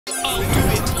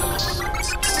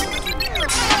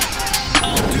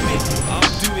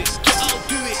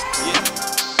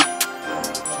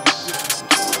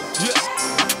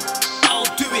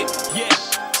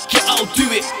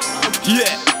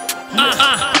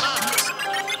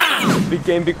Big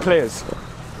game, big players.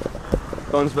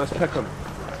 DONS vs Peckham.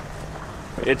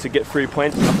 We're here to get 3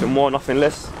 points, nothing more, nothing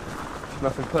less,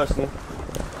 nothing personal.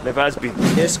 Never has been.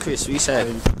 Yes, Chris, we said.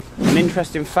 An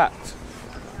interesting fact,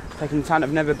 Peckham Town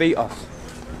have never beat us.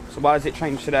 So why has it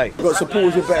changed today? We've got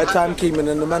supporters with better timekeeping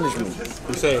than the management.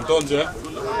 You're saying DONS, yeah?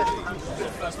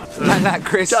 Like that,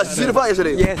 Chris. Did you see the fight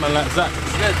yesterday? Yeah. Man like Zach.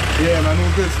 Yeah, man,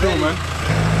 all good still, man.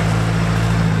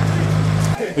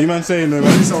 What are you man saying though,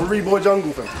 man? It's on Reebok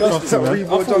Jungle, fam. I thought he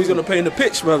was going to play in the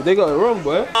pitch, man. They got it wrong,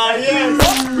 boy.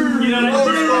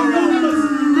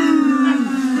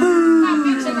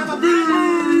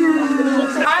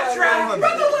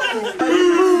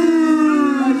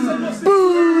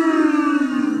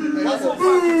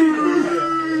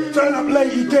 Turn up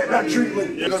late, you get that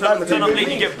treatment. Turn up late,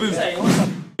 you get booed.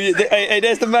 Hey,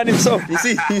 there's the man himself. You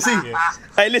see? Yeah.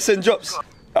 Hey, listen, Drops.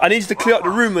 I need you to clear up the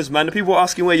rumours, man. The people are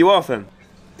asking where you are, fam.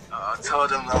 I told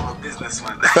them I'm a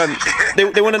businessman. Fam,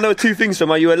 they want to know 2 things,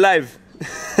 fam. Are you alive?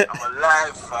 I'm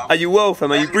alive, fam. Are you well,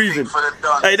 fam? Are you breathing? For the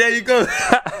DONS. Hey, there you go.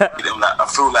 I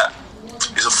feel like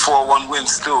it's a 4-1 win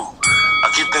still.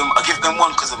 I give them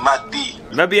one because of Mad D.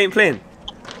 Mad B ain't playing.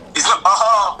 It's not,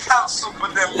 cancel for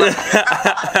them, man.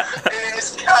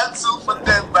 It's cancel for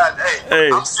them, man.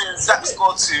 Hey, I'm seeing Zach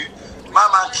score 2, my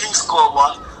man King score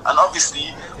 1, and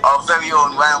obviously our very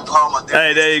own Ryan Palmer.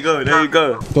 Hey, there you go, there you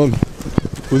go. Don,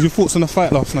 what was your thoughts on the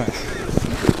fight last night?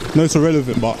 No, it's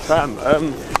irrelevant, but Fam,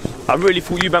 I really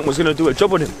thought Eubank was going to do a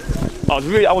job on him.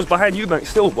 I was behind Eubank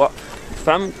still, but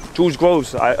fam, George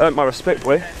Groves, I earned my respect,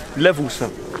 boy. Levels,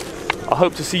 fam. I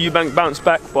hope to see Eubank bounce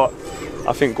back, but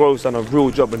I think Groves done a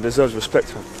real job and deserves respect,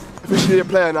 fam. Officially a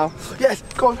player now. Yes,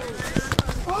 go on.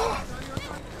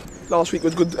 Last week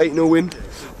was a good 8-0 win,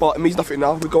 but it means nothing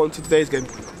now. We go on to today's game,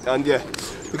 and yeah,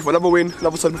 looking for another win,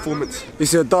 another solid performance.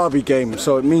 It's a derby game,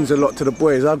 so it means a lot to the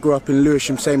boys. I grew up in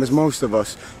Lewisham, same as most of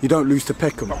us. You don't lose to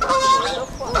Peckham.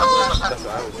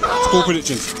 score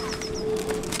predictions.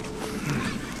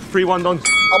 3-1 DONS.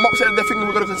 I'm upset that they're thinking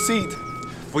we're going to concede.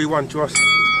 3-1 to us.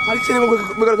 How do you say we're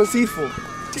going to concede for?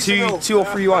 2 or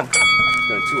 3-1. Going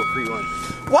 2 or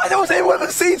 3-1. Why are they all saying we're going to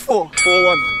concede for? 4-1.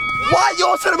 Why are you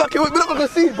all saying about it? We're not going to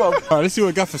concede, bro. Alright, let's see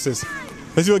what Gaffer says.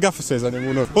 Let's see what Gaffer says and then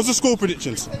we'll know. What's the score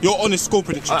predictions? Your honest score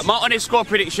predictions. My honest score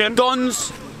prediction,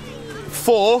 DONS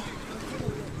 4,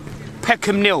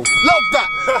 Peckham 0. Love that!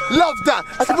 Love that!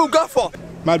 That's a real gaffer.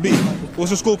 Mad B, what's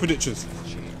your score predictions?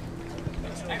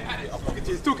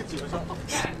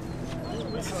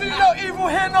 See, no evil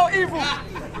here, no evil.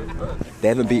 They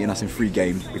haven't beaten us in 3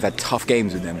 games. We've had tough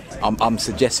games with them. I'm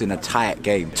suggesting a tight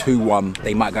game, 2-1.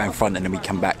 They might go in front and then we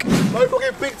come back. No, we're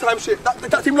getting big time shit.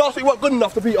 That team last week weren't good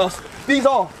enough to beat us. These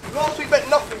are. Last week meant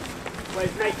nothing.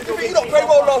 You not play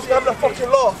well last week having a fucking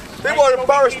laugh. They were an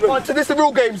embarrassment. So this is the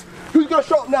real games. Who's going to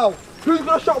shut up now? Who's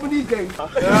going to shut up in these games?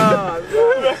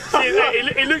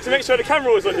 He looked to make sure the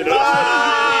camera was on you.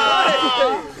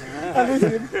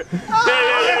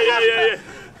 Yeah.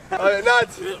 Alright,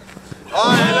 lads.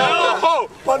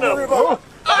 Pond the river.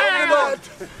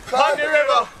 Pond the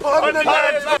river. Pond the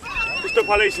river. Stop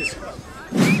our laces.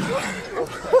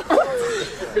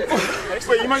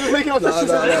 Wait, you might just make it out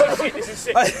This is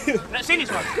sick. Let's see this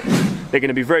one. They're going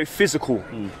to be very physical.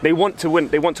 They want to win.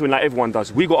 They want to win like everyone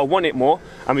does. We got to want it more,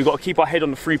 and we got to keep our head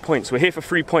on the 3 points. We're here for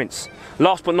 3 points.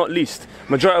 Last but not least,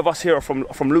 majority of us here are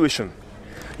from Lewisham.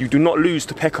 You do not lose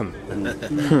to Peckham.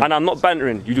 And I'm not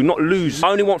bantering. You do not lose. I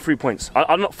only want 3 points.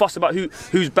 I'm not fussed about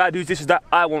who's bad, who's this, is that.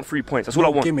 I want 3 points. That's all I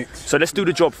want. Gimmicks. So let's do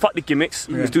the job. Fuck the gimmicks.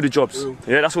 Let's do the jobs.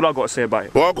 Yeah, that's all I got to say about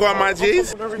it. Well, go on, my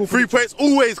G's. 3 points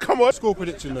always. Come on. Score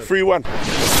prediction. 3-1.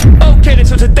 Okay, then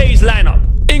so today's lineup.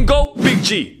 In goal, Big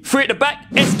G. 3 at the back,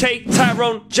 SK,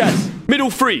 Tyrone, Jazz. Middle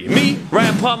 3, me,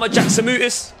 Ryan Palmer, Jackson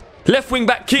Mutis. Left wing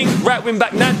back, King. Right wing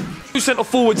back, Nan. 2 centre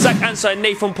forward, Zach Ansah and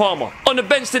Nathan Palmer. On the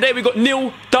bench today, we got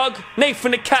Neil, Doug,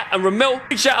 Nathan the Cat and Ramel.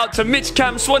 Big shout out to Mitch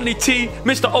Cam, Swanley T,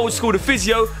 Mr. Old School the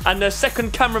Physio, and the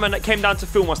second cameraman that came down to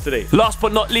film us today. Last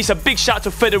but not least, a big shout out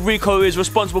to Federico, who is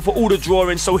responsible for all the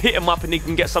drawings, so hit him up and he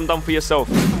can get some done for yourself.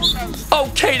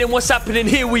 Okay then, what's happening?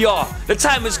 Here we are. The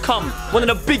time has come. One of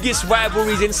the biggest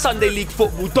rivalries in Sunday League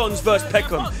football, DONS vs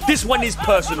Peckham. This one is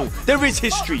personal. There is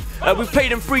history. We've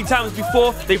played them 3 times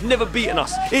before. They've never beaten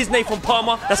us. Here's Nathan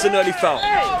Palmer. That's an early foul.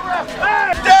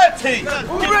 Dirty!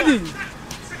 Already?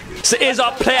 So here's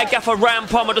our player gaffer, Ryan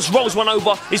Palmer, just rolls one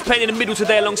over. He's playing in the middle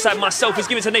today alongside myself. He's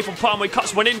giving it to Nathan Palmer. He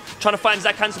cuts one in, trying to find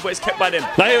Zach Hansen, but it's kept by them.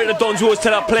 Now here at the Dons, we always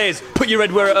tell our players, put your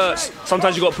head where it hurts.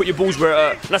 Sometimes you got to put your balls where it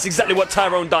hurts. And that's exactly what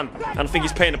Tyrone done. And I think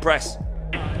he's paying the price.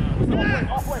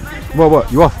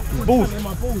 What? You off? Balls.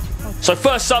 So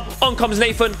first sub, on comes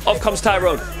Nathan, off comes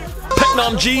Tyrone.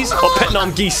 Peckham G's or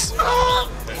Peckham Geese?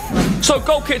 So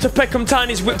goal kick to Peckham Town,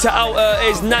 he's whipped it out,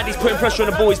 is Nad, he's putting pressure on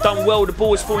the ball, he's done well, the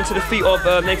ball is falling to the feet of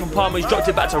Nathan Palmer, he's dropped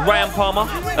it back to Ryan Palmer,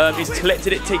 he's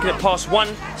collected it, taken it past one,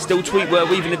 still tweet,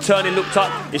 weaving and turning, looked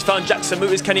up, he's found Jackson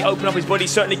Mooters, can he open up his body? He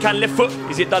certainly can, left foot,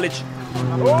 he's hit Dulwich.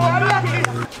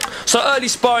 So early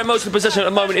sparring, most of the possession at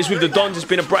the moment is with the Dons, it's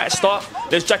been a bright start,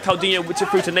 there's Jack Caldino, whipped it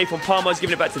through to Nathan Palmer, he's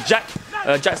giving it back to Jack.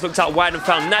 Jack's looked out wide and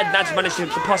found Nad. Nad's managed to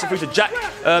pass it through to Jack.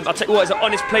 I'll tell you what, it's an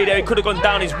honest play there. He could have gone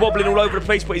down. He's wobbling all over the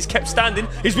place, but he's kept standing.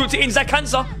 He's whipped it in, Zach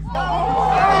Hansen.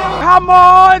 Come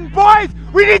on, boys!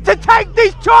 We need to take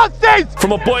these chances!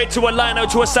 From a boy to a lino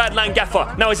to a sideline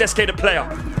gaffer. Now he's SK the player.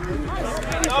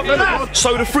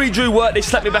 So the free drew work. They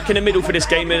slapped me back in the middle for this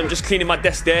game, and I'm just cleaning my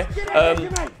desk there.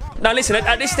 Now listen,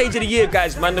 at this stage of the year,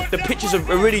 guys, man, the pitches are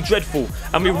really dreadful,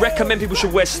 and we recommend people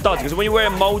should wear studs, because when you're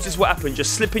wearing molds, this is what happens. You're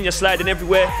slipping, you're sliding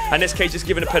everywhere, and this case just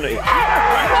giving a penalty.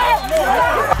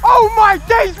 Oh my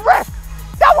days, ref!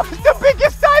 That was the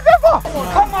biggest dive ever!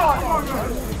 Come on!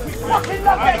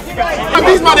 And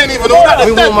these men ain't even all that.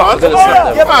 We warm up.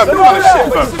 Yeah, man, we want shit,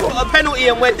 man. A penalty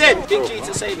and we're dead. Big G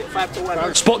to save it,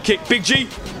 5-1. Spot kick, Big G.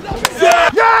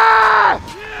 Yeah! Yeah!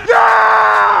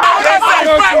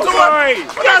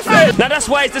 Now that's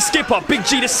why he's the skipper, Big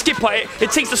G the skipper.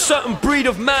 It takes a certain breed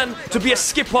of man to be a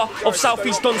skipper of South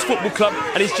East Dons Football Club,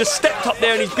 and he's just stepped up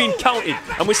there and he's been counted.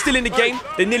 And we're still in the game,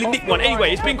 they nearly nicked one.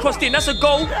 Anyway, it's been crossed in, that's a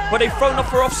goal, but they've thrown off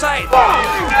for offside.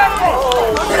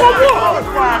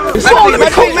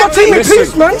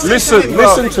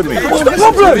 Listen to me. What's the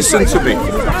problem? Listen to me.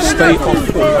 Stay off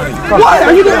the line. Why?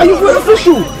 Are you an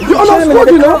official? You're on our squad,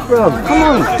 you know? Come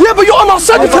on. Yeah, but you're on our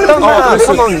centre. You're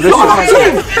on our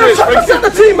team. Represent the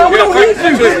team, man. We don't need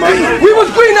you. We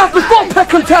was green out before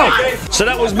Peckham Town. So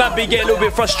that was Mabby getting a little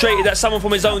bit frustrated that someone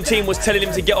from his own team was telling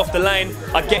him to get off the line.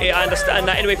 I get it, I understand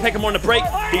that. Anyway, Peckham on the break.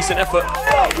 Decent effort.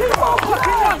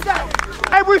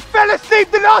 And we fell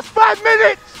asleep the last 5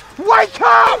 minutes! Wake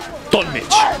up!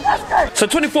 Mitch. So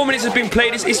 24 minutes has been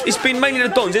played. It's been mainly the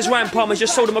Dons. There's Ryan Palmer's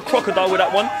just sold him a crocodile with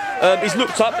that one. He's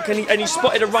looked up and he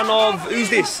spotted a run of, who's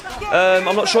this?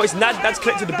 I'm not sure, it's Nad. Nad's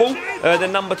collected the ball. The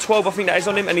number 12, I think that is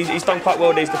on him, and he's done quite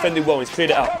well there. He's defended well, he's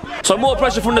cleared it out. So more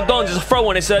pressure from the Dons. There's a throw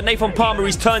on. It's Nathan Palmer.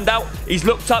 He's turned out. He's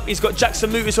looked up. He's got Jackson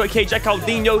Mooters, aka Jack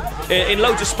Aldino, in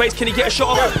loads of space. Can he get a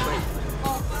shot off?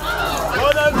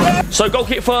 So goal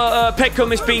kick for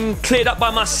Peckham. It's been cleared up by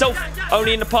myself.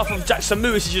 Only in the path of Jackson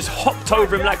Mooters. He just hopped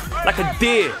over him like a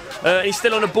deer. He's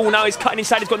still on the ball now. He's cutting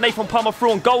inside. He's got Nathan Palmer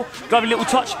through on goal. Got a little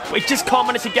touch, but he just can't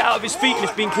manage to get out of his feet, and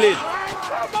it's been cleared.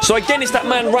 So again, it's that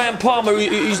man Ryan Palmer.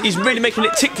 He's really making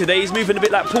it tick today. He's moving a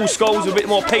bit like Paul Scholes, with a bit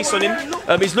more pace on him.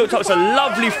 He's looked up. It's a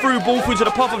lovely through ball through to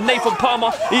the path of Nathan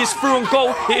Palmer. He is through on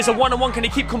goal. It is a one-on-one. Can he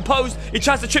keep composed? He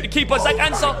tries to trip the keeper. Zach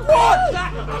Hansen.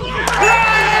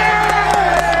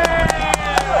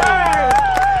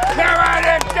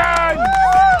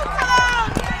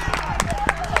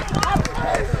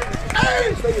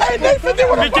 Hey, Nathan, they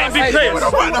We're getting big players.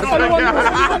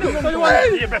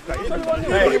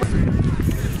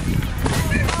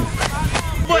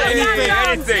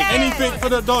 Anything for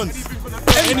the Dons.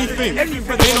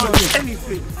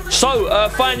 Anything. So,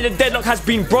 finally the deadlock has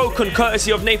been broken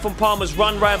courtesy of Nathan Palmer's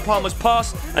run, Ryan Palmer's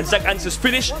pass, and Zach Hansen's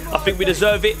finish. I think we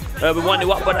deserve it. We're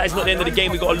 1-0 up, but that is not the end of the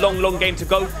game. We've got a long game to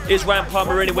go. Here's Ryan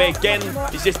Palmer anyway again.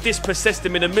 He's just dispossessed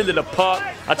him in the middle of the park.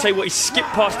 I tell you what, he skipped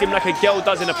past him like a girl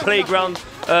does in a playground.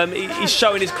 He's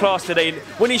showing his class today.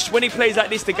 When he plays like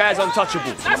this, the guy's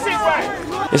untouchable. That's it,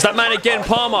 right? It's that man again,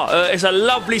 Palmer. It's a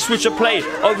lovely switch of play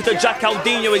over to Jack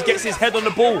Aldino. He gets his head on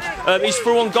the ball. He's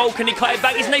through on goal. Can he cut it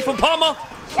back? It's Nathan Palmer.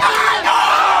 What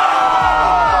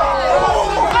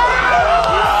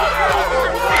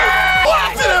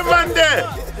did the man there?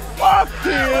 Fuck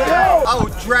you! I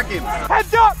will drag him.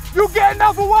 Heads up! You get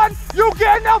another one! You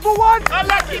get another one!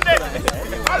 Unlucky, then.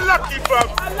 Unlucky, fam.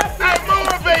 Hey,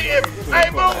 motivate him. Hey,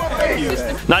 motivate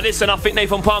him. Now listen, I think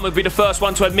Nathan Palmer would be the first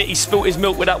one to admit he spilt his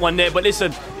milk with that one there. But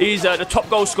listen, he's the top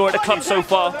goal scorer at the club so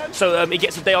far. So he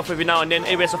gets a day off every now and then.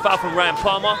 Anyway, it's a foul from Ryan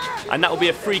Palmer, and that will be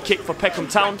a free kick for Peckham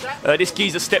Town. This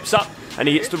geezer steps up and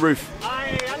he hits the roof.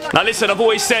 Now listen, I've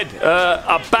always said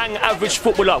a bang average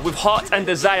footballer with heart and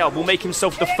desire will make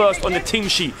himself the first on the team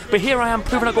sheet. But here I am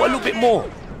proving I've got a little bit more.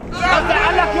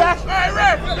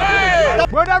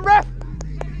 Well done, ref!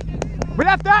 We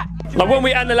left that! Like when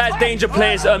we analyse danger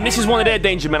players, this is one of their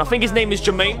danger men. I think his name is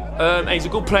Jermaine. And he's a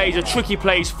good player, he's a tricky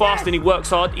player, he's fast and he works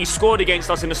hard. He scored against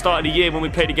us in the start of the year when we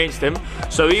played against him.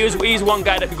 So he's one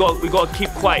guy that we got to keep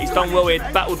quiet. He's done well here,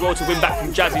 battled well to win back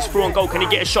from Jazz. He's through on goal. Can he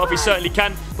get a shot? He certainly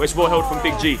can, but it's well held from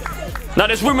Big G. Now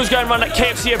there's rumours going around that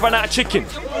KFC have run out of chicken.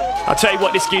 I'll tell you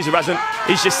what, this geezer hasn't.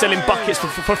 He's just selling buckets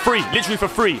for free, literally for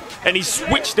free. And he's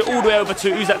switched it all the way over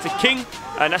to, who's that, to King.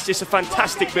 And that's just a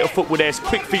fantastic bit of football there. It's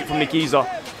quick feet from the geezer.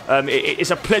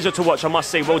 It's a pleasure to watch, I must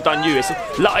say. Well done, you.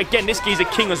 Like, again, this geezer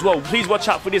King as well. Please watch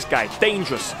out for this guy.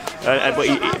 Dangerous. But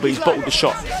he's bottled the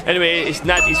shot. Anyway, it's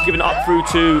Nad. He's given it up through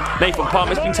to Nathan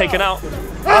Palmer. It's been taken out.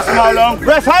 Ask him how long.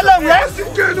 Ref, how long, ref?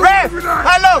 Ref,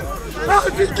 how long?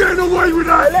 How's he getting away with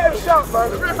that? Let him shout,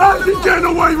 man. How's he getting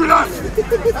away with that?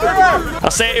 I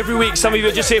say it every week. Some of you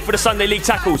are just here for the Sunday League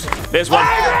tackles. There's one.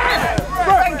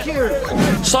 Thank you.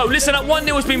 So listen, at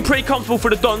 1-0 has been pretty comfortable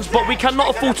for the Dons, but we cannot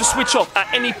afford to switch off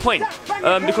at any point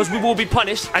because we will be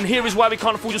punished. And here is why we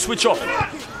can't afford to switch off.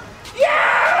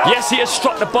 Yes, he has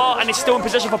struck the bar and it's still in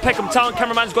possession for Peckham Town.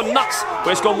 Cameraman's gone nuts, but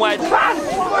it's gone wide.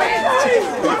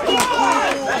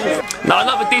 Now,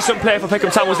 another decent player for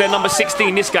Peckham Town was their number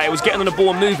 16. This guy was getting on the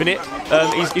ball and moving it.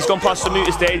 He's gone past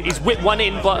Samutis there. He's whipped one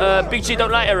in, but Big G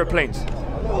don't like aeroplanes.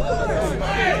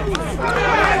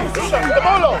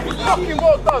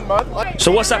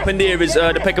 So what's happened here is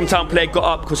the Peckham Town player got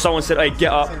up because someone said, hey,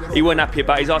 get up. He wasn't happy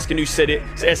about it. He's asking who said it.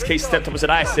 So SK stepped up and said,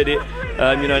 I said it.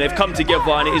 You know, they've come together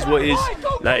and it is what it is.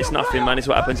 Like, it's nothing, man. It's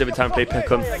what happens every time we play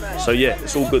Peckham. So yeah,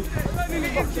 it's all good.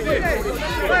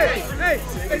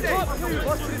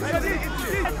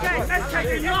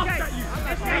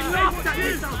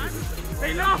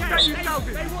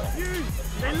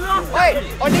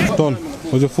 Don,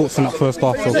 what was your thoughts on that first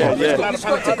half so far? Yeah, it's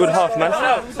a good half, man.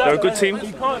 They're a good team,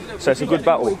 so it's a good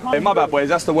battle. Hey, my bad, boys.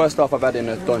 That's the worst half I've had in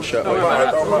a Don shirt.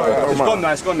 It's gone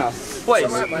now. It's gone now.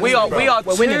 Boys, we are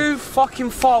too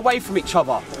fucking far away from each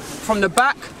other. From the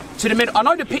back to the middle. I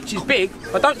know the pitch is big,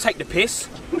 but don't take the piss.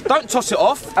 Don't toss it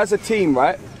off. As a team,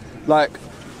 right? Like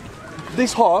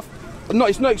this half. No,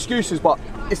 it's no excuses, but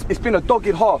it's been a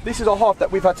dogged half. This is a half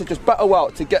that we've had to just battle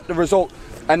out to get the result.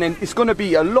 And then it's going to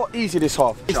be a lot easier this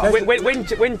half.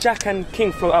 When Jack and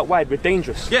King float out wide, we're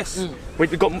dangerous. Yes.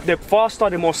 They're faster,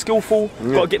 they're more skillful.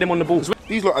 We've got to get them on the ball.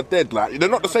 These lot are dead, like they're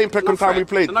not the same Peckham Town we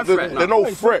played. They're no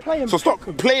threat. So stop,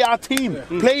 play our team,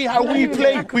 play how we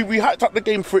play. We hyped up the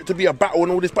game for it to be a battle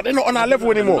and all this, but they're not on our level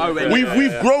anymore.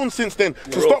 We've grown since then.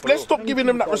 So let's stop giving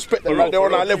them that respect that like they're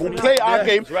on our level. Play our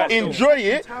game, enjoy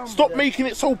it. Stop making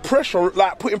it so pressure,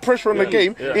 like putting pressure on the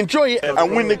game. Enjoy it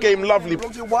and win the game lovely.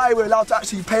 Why we're allowed to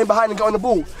actually play behind and get on the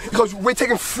ball? Because we're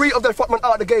taking 3 of their frontmen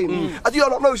out of the game. As you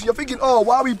don't know, so you're thinking, oh,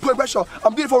 why are we putting pressure?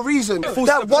 I'm doing it for a reason.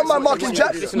 That one man marking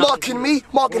Jack, marking me,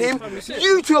 marking him.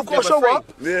 You two have got to show up.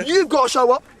 You've got to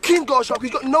show up. King got to show up.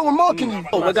 He's got no one marking you.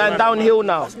 We're going downhill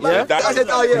now. Yeah? I said,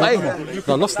 oh yeah.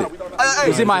 I lost it. It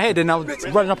was in my head and I was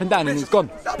running up and down and it's gone.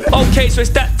 Okay, so it's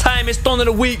that time. It's Don of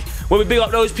the week where we big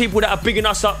up those people that are bigging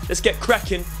us up. Let's get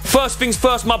cracking. First things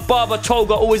first, my barber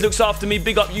Tolga always looks after me.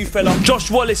 Big up you, fella.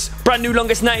 Josh Wallace, brand new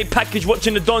longest 90 package.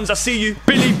 Watching the Dons, I see you.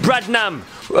 Billy Bradnam,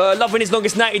 loving his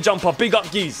longest 90 jumper. Big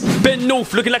up geez. Ben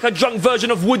North, looking like a drunk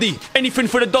version of Woody. Anything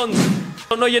for the Dons.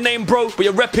 Don't know your name, bro, but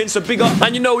you're repping, so big up.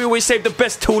 And you know we always save the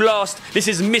best till last. This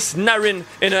is Miss Narin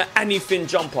in her anything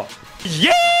jumper.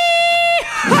 Yeah!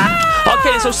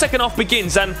 Okay, so second half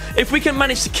begins, and if we can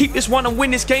manage to keep this one and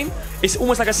win this game, it's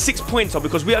almost like a 6-pointer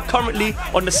because we are currently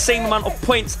on the same amount of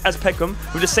points as Peckham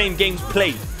with the same games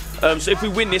played. So if we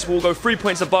win this, we'll go 3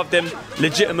 points above them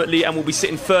legitimately and we'll be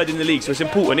sitting 3rd in the league. So it's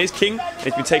important. Here's King and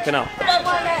he's been taken out.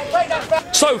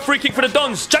 So free kick for the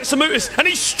Dons. Jack Samutis and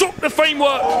he struck the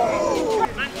framework.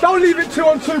 Don't leave it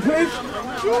 2-on-2, please.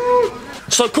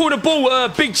 So call the ball,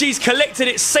 Big G's collected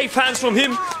it, safe hands from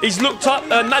him. He's looked up,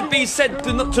 Mad B said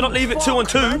to not leave it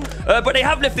 2-on-2, but they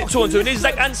have left it 2-on-2. And here's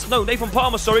Nathan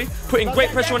Palmer, sorry, putting great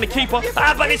pressure on the keeper.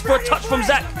 How about this for a touch from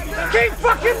Zach? Keep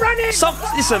fucking running!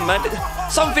 Listen, man,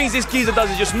 some things this geezer does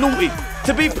is just naughty.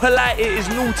 To be polite, it is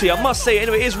naughty, I must say.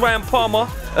 Anyway, here's Ryan Palmer.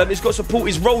 He's got support,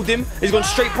 he's rolled him. He's gone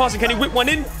straight past him. Can he whip one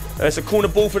in? It's a corner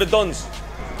ball for the Dons.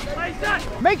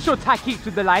 Make sure Ty keeps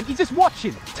with the line. He's just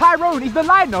watching. Tyrone, he's the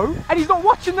line, no, and he's not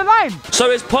watching the line. So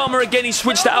it's Palmer again. He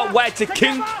switched it out wide to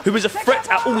King, who is a threat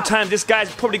at all times. This guy's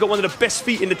probably got one of the best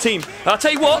feet in the team. I'll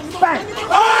tell you what.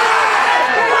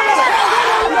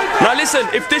 Now listen,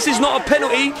 if this is not a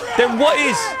penalty, then what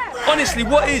is? Honestly,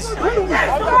 what is?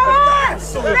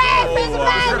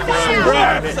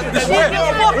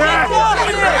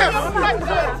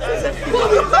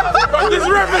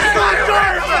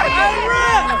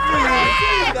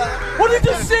 What did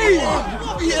you see?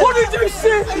 What did you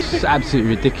say? It's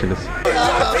absolutely ridiculous.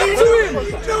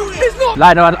 It's not.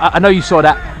 Lionel, I know you saw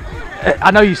that.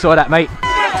 I know you saw that, mate.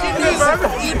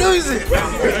 He knows it.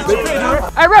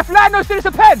 Hey, ref, Lionel said it's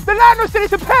a pen. The Lionel said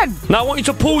it's a pen. Now I want you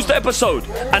to pause the episode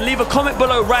and leave a comment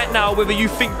below right now whether you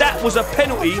think that was a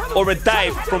penalty or a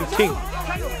dive from King.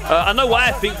 I know what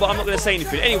I think, but I'm not going to say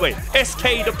anything. Anyway,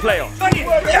 SK the player.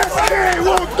 SK,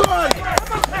 well done.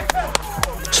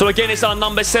 So again, it's our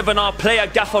number 7, our player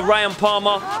gaffer Ryan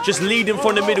Palmer, just leading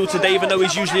from the middle today, even though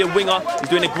he's usually a winger. He's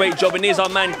doing a great job. And here's our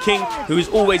man King, who is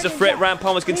always a threat. Ryan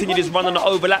Palmer's continued his run on the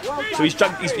overlap, so he's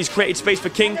created space for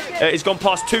King. He's gone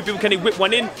past 2 people. Can he whip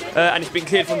one in? And it's been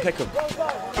cleared from Peckham.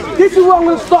 This is where I'm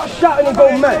going to start shouting and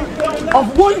go mad. I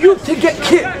want you to get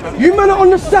kit. You men are on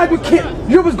the side with kit.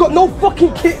 You has got no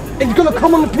fucking kit and he's going to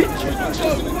come on the pitch.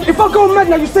 If I go mad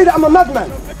now, you say that I'm a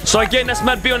madman. So again, that's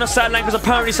Mad B on the sideline because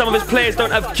apparently some of his players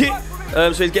don't have kit. So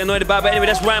he's getting annoyed about it. But anyway,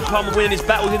 that's Ryan Palmer winning his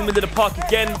battles in the middle of the park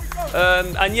again.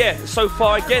 And yeah, so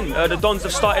far again, the Dons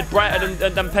have started brighter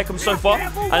than Peckham so far.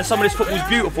 And some of this football is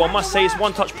beautiful. I must say, it's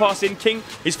one-touch pass in. King,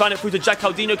 he's found it through to Jack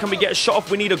Aldino. Can we get a shot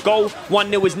off? We need a goal.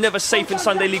 1-0 is never safe in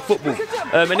Sunday League football.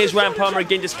 And here's Ryan Palmer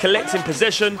again, just collecting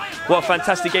possession. What a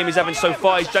fantastic game he's having so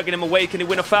far. He's dragging him away. Can he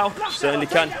win a foul? Certainly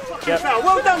can. Yep.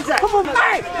 Well done, Zach. Come on,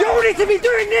 hey, you all need to be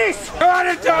doing this. Go on,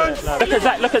 Jones. Look at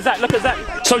Zach, look at Zach, look at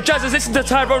Zach. So Jazz has listened to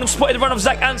Tyrone and spotted the run of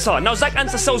Zach Ansar. Now Zach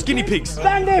Ansar sells guinea pigs.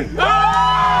 Stand him.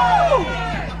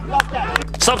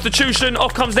 Substitution,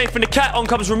 off comes Nathan the Cat, on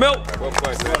comes Ramel.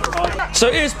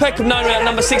 So here's Peckham now at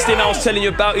number 16 I was telling you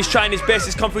about. He's trying his best,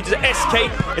 he's come through to the SK.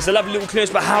 It's a lovely little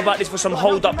clearance, but how about this for some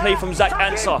hold-up play from Zach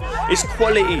Ansar? It's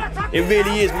quality, it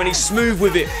really is, man. He's smooth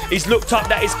with it. He's looked up,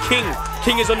 that is King.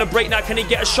 King is on the break now, can he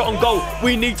get a shot on goal?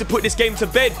 We need to put this game to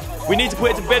bed. We need to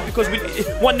put it to bed because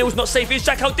 1-0 is not safe. Here's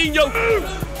Jack Aldino.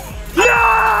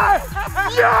 Yeah!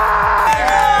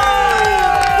 Yeah!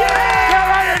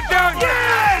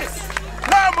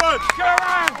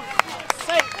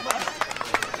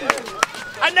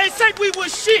 And they said we were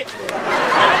shit.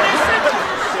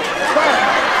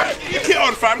 Get your kit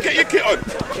on, fam. Get your kit on.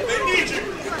 They need you.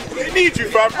 They need you,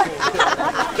 fam.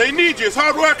 They need you. It's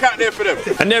hard work out there for them.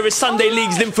 And there is Sunday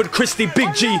League's Linford Christie,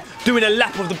 Big G, doing a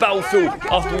lap of the battlefield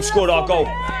after we scored our goal.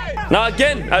 Now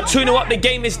again, at 2-0 up, the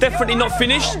game is definitely not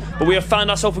finished, but we have found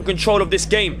ourselves in control of this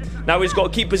game. Now we've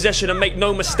got to keep possession and make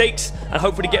no mistakes, and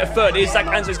hopefully get a third. Here's Zach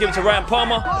Ansar, given to Ryan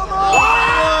Palmer.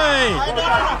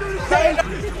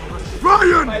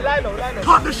 Ryan,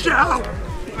 cut the shit out.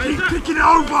 Keep kicking it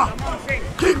over.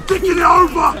 Keep kicking it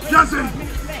over.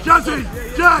 Jazzy,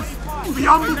 Jazz. Be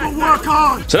humble but work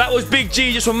hard. So that was Big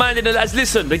G just reminding the lads,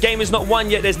 listen, the game is not won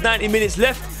yet. There's 90 minutes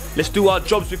left. Let's do our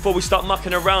jobs before we start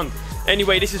mucking around.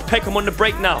 Anyway, this is Peckham on the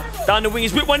break now. Down the wing,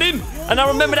 he's whipped one in. And I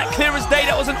remember that clear as day,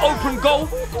 that was an open goal.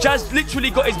 Jazz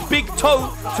literally got his big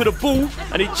toe to the ball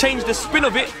and he changed the spin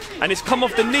of it and it's come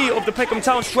off the knee of the Peckham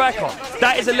Town striker.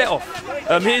 That is a let-off.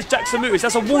 Here's Jackson Mutis,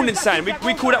 that's a warning sign.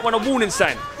 We call that one a warning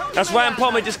sign. That's Ryan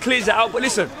Palmer just clears it out. But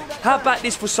listen, how about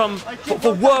this for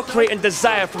work rate and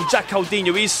desire from Jack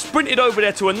Aldino? He's sprinted over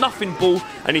there to a nothing ball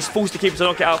and he's forced the keeper to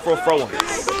knock it out for a throw-on.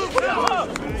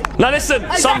 Now listen,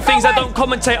 some things I don't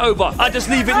commentate over. I just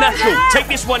leave it natural. Take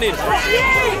this one in. Oh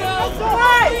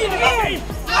my.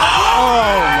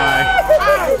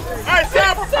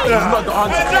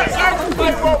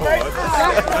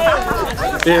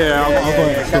 Yeah, I'm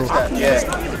going to school.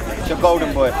 Yeah, it's your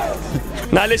golden boy.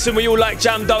 Now listen, we all like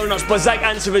jam donuts, but Zach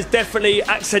Ansar has definitely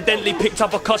accidentally picked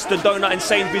up a custard donut in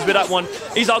Sainsbury's with that one.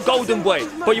 He's our golden boy.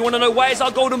 But you want to know why he's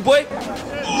our golden boy?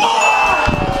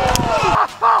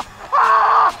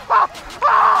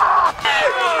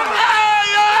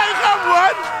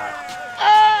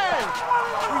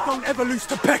 We don't ever lose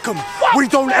to Peckham. We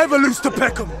don't ever lose to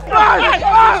Peckham.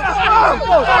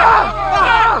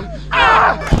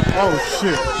 Oh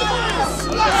shit.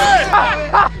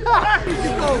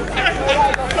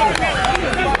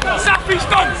 Southeast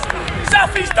Dons!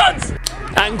 Southeast Dons!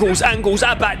 Angles,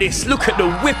 how about this? Look at the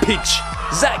whippage.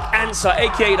 Zach Ansar,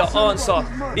 aka the answer.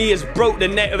 He has broke the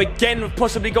net again,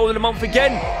 possibly goal of the month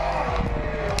again.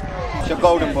 It's your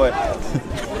golden boy.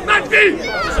 Matthew!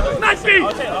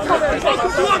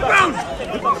 Welcome to our ground!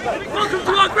 Welcome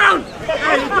to our ground!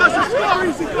 Hey, he does a score,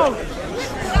 easy goal!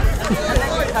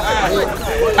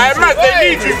 Hey, Matt, they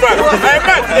need you, fam. Hey,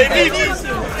 Matt, they need you.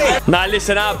 Now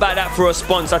listen, how about that for a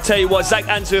response? I tell you what, Zach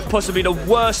Ansar is possibly the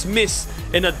worst miss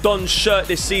in a DONS shirt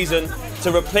this season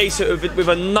to replace it with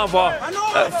another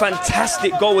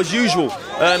fantastic goal as usual.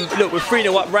 Look, we're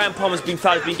 3-0 up. Ryan Palmer's been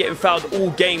getting fouled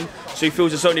all game. so he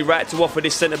feels it's only right to offer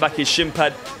this centre-back his shin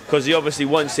pad, because he obviously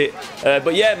wants it.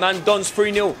 But yeah, man, Dons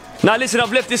 3-0. Now listen,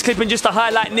 I've left this clip in just to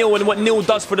highlight Neil and what Neil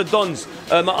does for the Dons.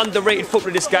 An underrated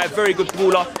footballer, this guy, very good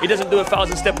baller. He doesn't do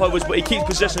 1,000 step-overs, but he keeps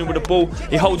possession with the ball.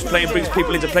 He holds play and brings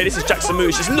people into play. This is Jackson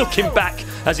Moose just looking back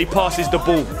as he passes the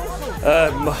ball.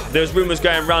 There's rumours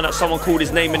going around that someone called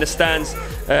his name in the stands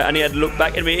and he had to look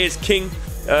back. Anyway, here's King.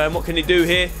 What can he do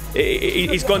here?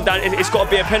 He's gone down. It's got to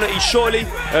be a penalty, surely.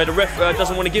 The ref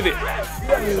doesn't want to give it.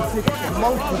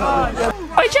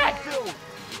 Hey, Jack!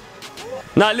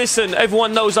 Now listen,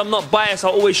 everyone knows I'm not biased. I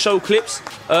always show clips.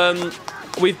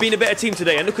 We've been a better team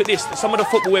today, and look at this. Some of the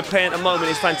football we're playing at the moment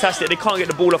is fantastic. They can't get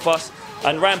the ball off us.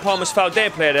 And Ryan Palmer's fouled their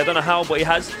player there. I don't know how, but he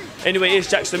has. Anyway, here's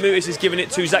Jackson Mutis. He's giving it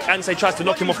to Zach Ansay. Tries to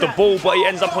knock him off the ball, but he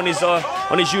ends up on his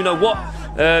you-know-what.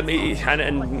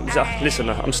 Listen,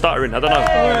 I'm stuttering. I don't know.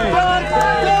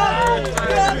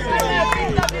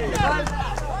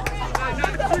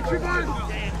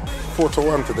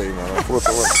 4-1 today, man.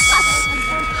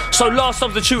 4-1. So last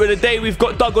substitute of the day, we've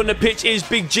got Doug on the pitch. Is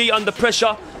Big G under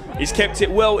pressure? He's kept it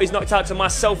well. He's knocked out to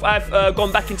myself. I've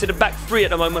gone back into the back three at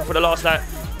the moment for the last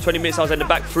 20 minutes. I was in the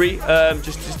back three,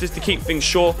 just to keep things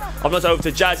short. I've knocked it over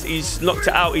to Jazz. He's knocked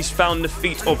it out. He's found the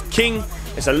feet of King.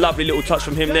 It's a lovely little touch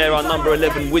from him there, our number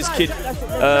 11 whiz kid.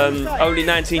 Only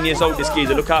 19 years old, this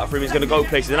geezer. Look out for him. He's going to go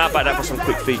places. And how about that for some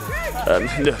quick feet?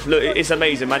 Look, it's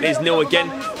amazing, man. It's Neil again.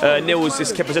 Neil has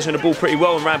just kept possession of the ball pretty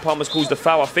well, and Ryan Palmer's caused the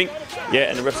foul, I think. Yeah,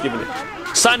 and the ref's giving it.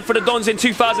 Signed for the Dons in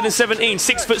 2017,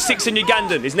 6'6" in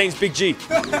Ugandan. His name's Big G.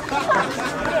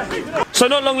 So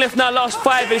not long left now, last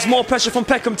 5. It's more pressure from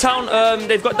Peckham Town.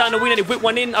 They've got down the wing and they've whipped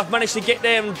one in. I've managed to get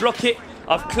there and block it.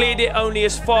 I've cleared it only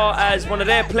as far as one of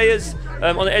their players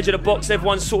on the edge of the box.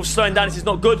 Everyone's sort of slowing down. This is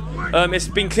not good. It's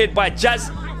been cleared by Jazz.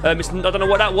 I don't know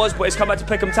what that was, but it's come back to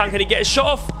Peckham Town. Can he get a shot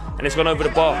off? And it's gone over the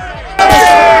bar.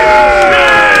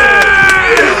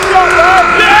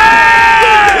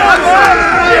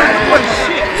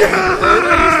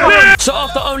 So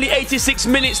after only 86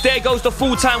 minutes, there goes the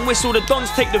full-time whistle. The Dons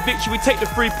take the victory. We take the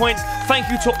 3 points. Thank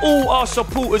you to all our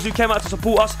supporters who came out to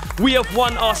support us. We have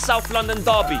won our South London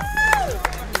derby.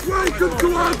 Welcome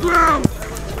to our ground.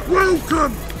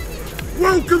 Welcome.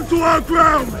 Welcome to our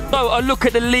ground. So a look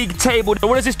at the league table.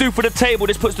 What does this do for the table?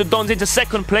 This puts the Dons into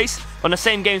 2nd place. On the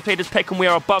same games played as Peckham, we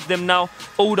are above them now.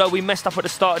 Although we messed up at the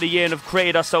start of the year and have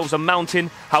created ourselves a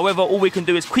mountain. However, all we can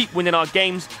do is keep winning our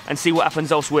games and see what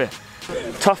happens elsewhere.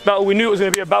 Tough battle. We knew it was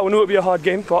going to be a battle. We knew it would be a hard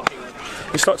game, but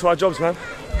we stuck to our jobs, man.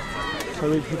 So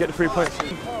we get the 3 points.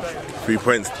 3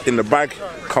 points in the bag.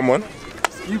 Come on.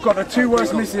 You've got the 2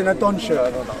 worst misses in a Don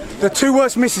shirt. The 2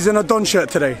 worst misses in a Don shirt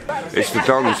today. It's the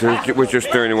Dons. We're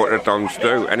just doing what the Dons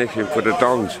do. Anything for the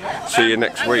Dons. See you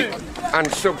next week.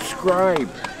 And subscribe.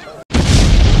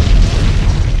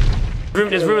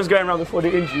 There's rumours going around before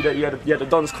the injury that you had a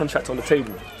Dons contract on the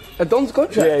table. A Dons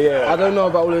contract? Yeah. I don't know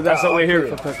about all of that. That's what we're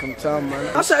hearing. For Peckham Town,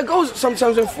 man. That's how it goes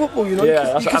sometimes in football, you know.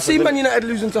 Yeah, you can see Man United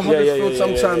losing to Huddersfield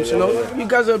sometimes, you know. You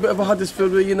guys are a bit of a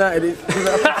Huddersfield with United.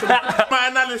 My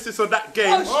analysis of that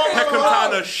game, Peckham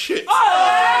Town are shit.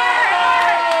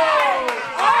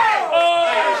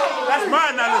 That's my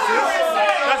analysis.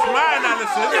 That's my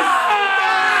analysis.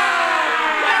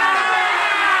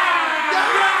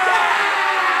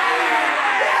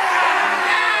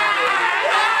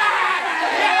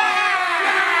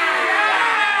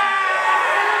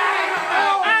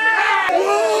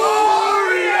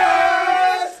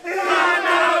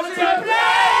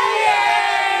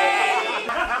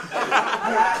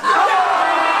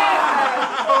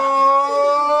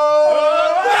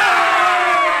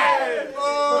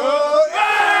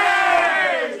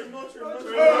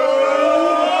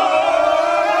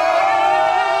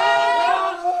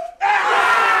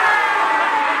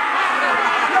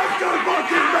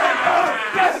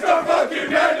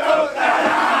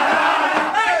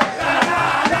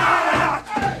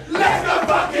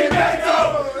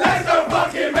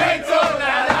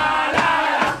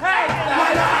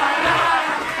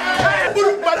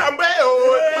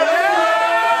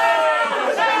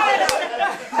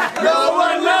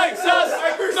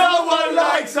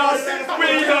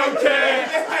 We don't care.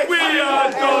 We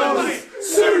are Dons.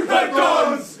 Super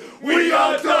Dons. We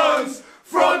are Dons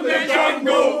from the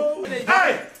jungle.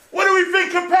 Hey, what do we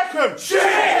think of Peckham?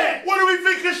 Shit. What do we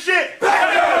think of shit?